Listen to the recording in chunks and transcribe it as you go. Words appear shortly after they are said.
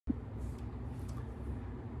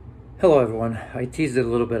Hello, everyone. I teased it a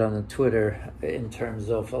little bit on the Twitter in terms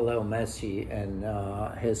of Leo Messi and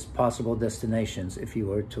his possible destinations if he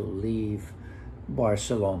were to leave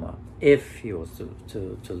Barcelona, if he was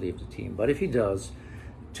to leave the team. But if he does,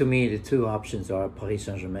 to me, the two options are Paris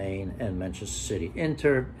Saint-Germain and Manchester City.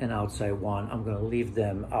 Inter and outside one. I'm going to leave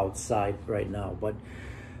them outside right now. But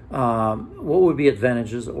what would be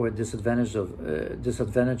advantages or disadvantages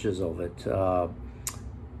of it?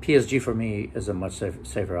 PSG for me is a much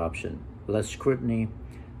safer option. Less scrutiny,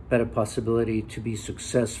 better possibility to be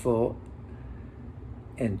successful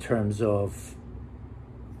in terms of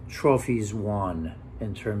trophies won,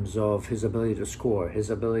 in terms of his ability to score, his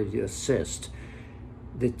ability to assist,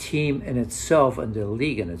 the team in itself and the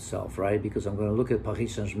league in itself, right? Because I'm going to look at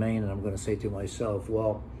Paris Saint-Germain and I'm going to say to myself,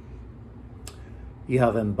 well, you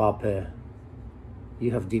have Mbappe, you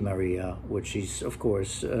have Di Maria, which he's, of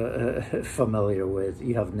course, familiar with.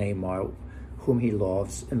 You have Neymar, whom he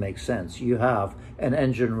loves. It makes sense. You have an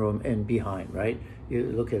engine room in behind, right?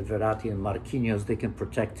 You look at Verratti and Marquinhos, they can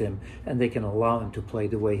protect him, and they can allow him to play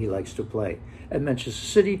the way he likes to play. At Manchester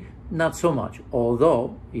City, not so much.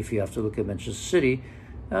 Although, if you have to look at Manchester City,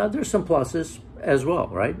 there's some pluses as well,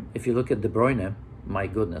 right? If you look at De Bruyne, my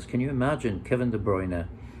goodness, can you imagine Kevin De Bruyne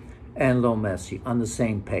and Leo Messi on the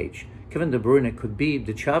same page? Kevin De Bruyne could be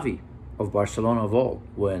the Xavi of Barcelona of old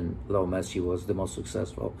when Leo Messi was the most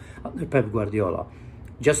successful under Pep Guardiola.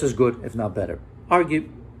 Just as good, if not better.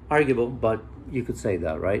 Arguable, but you could say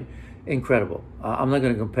that, right? Incredible. I'm not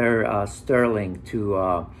going to compare Sterling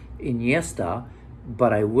to Iniesta,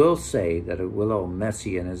 but I will say that with Leo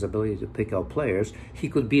Messi and his ability to pick out players, he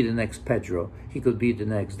could be the next Pedro. He could be the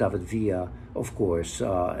next David Villa, of course,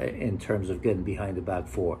 in terms of getting behind the back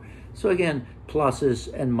four. So again, pluses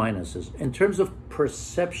and minuses. In terms of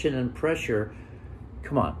perception and pressure,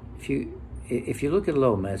 come on. If you look at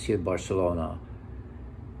Leo Messi at Barcelona,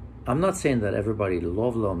 I'm not saying that everybody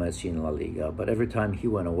loved Leo Messi in La Liga, but every time he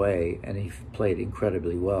went away and he played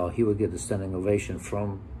incredibly well, he would get the standing ovation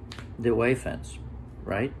from the away fans,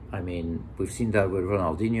 right? I mean, we've seen that with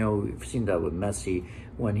Ronaldinho, we've seen that with Messi.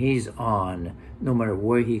 When he's on, no matter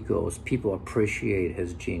where he goes, people appreciate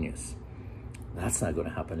his genius. That's not going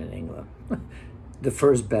to happen in England. The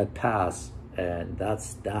first bad pass, and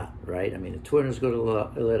that's that, right? I mean, the Twitter's going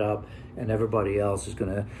to lit up, and everybody else is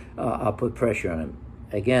going to put pressure on him.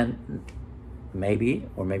 Again, maybe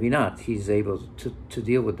or maybe not, he's able to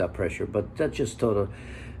deal with that pressure, but that's just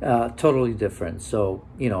totally different. So,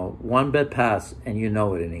 you know, one bad pass, and you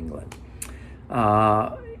know it in England.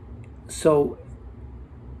 So,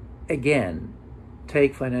 again,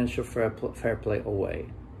 take financial fair play away.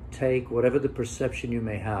 Take whatever the perception you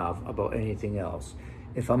may have about anything else.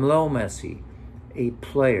 If I'm Leo Messi, a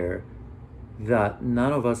player that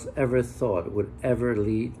none of us ever thought would ever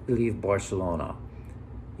leave Barcelona,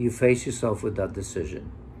 you face yourself with that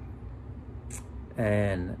decision.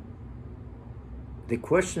 And the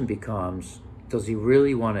question becomes, does he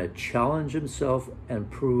really want to challenge himself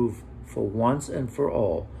and prove for once and for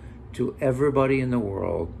all to everybody in the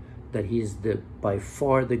world that he's by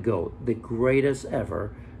far the GOAT, the greatest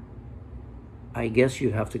ever? I guess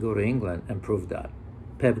you have to go to England and prove that.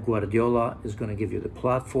 Pep Guardiola is going to give you the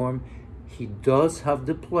platform. He does have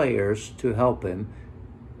the players to help him,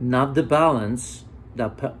 not the balance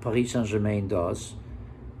that Paris Saint-Germain does,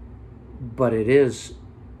 but it is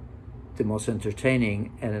the most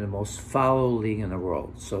entertaining and the most foul league in the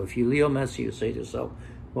world. So if you Leo Messi, you say to yourself,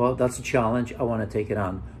 well, that's a challenge, I want to take it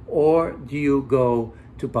on. Or do you go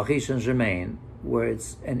to Paris Saint-Germain, where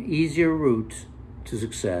it's an easier route to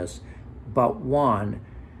success, but one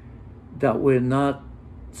that will not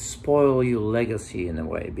spoil your legacy in a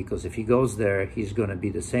way? Because if he goes there, he's going to be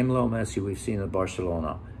the same Leo Messi we've seen at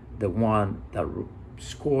Barcelona, the one that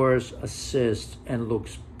scores, assists, and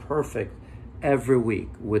looks perfect every week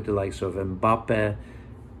with the likes of Mbappe,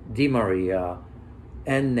 Di Maria,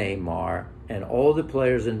 and Neymar, and all the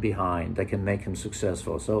players in behind that can make him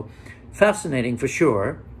successful. So fascinating for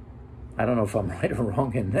sure. I don't know if I'm right or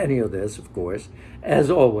wrong in any of this, of course. As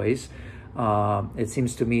always, it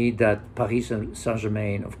seems to me that Paris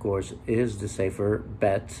Saint-Germain, of course, is the safer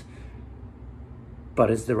bet, but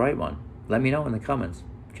it's the right one. Let me know in the comments.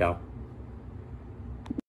 Ciao.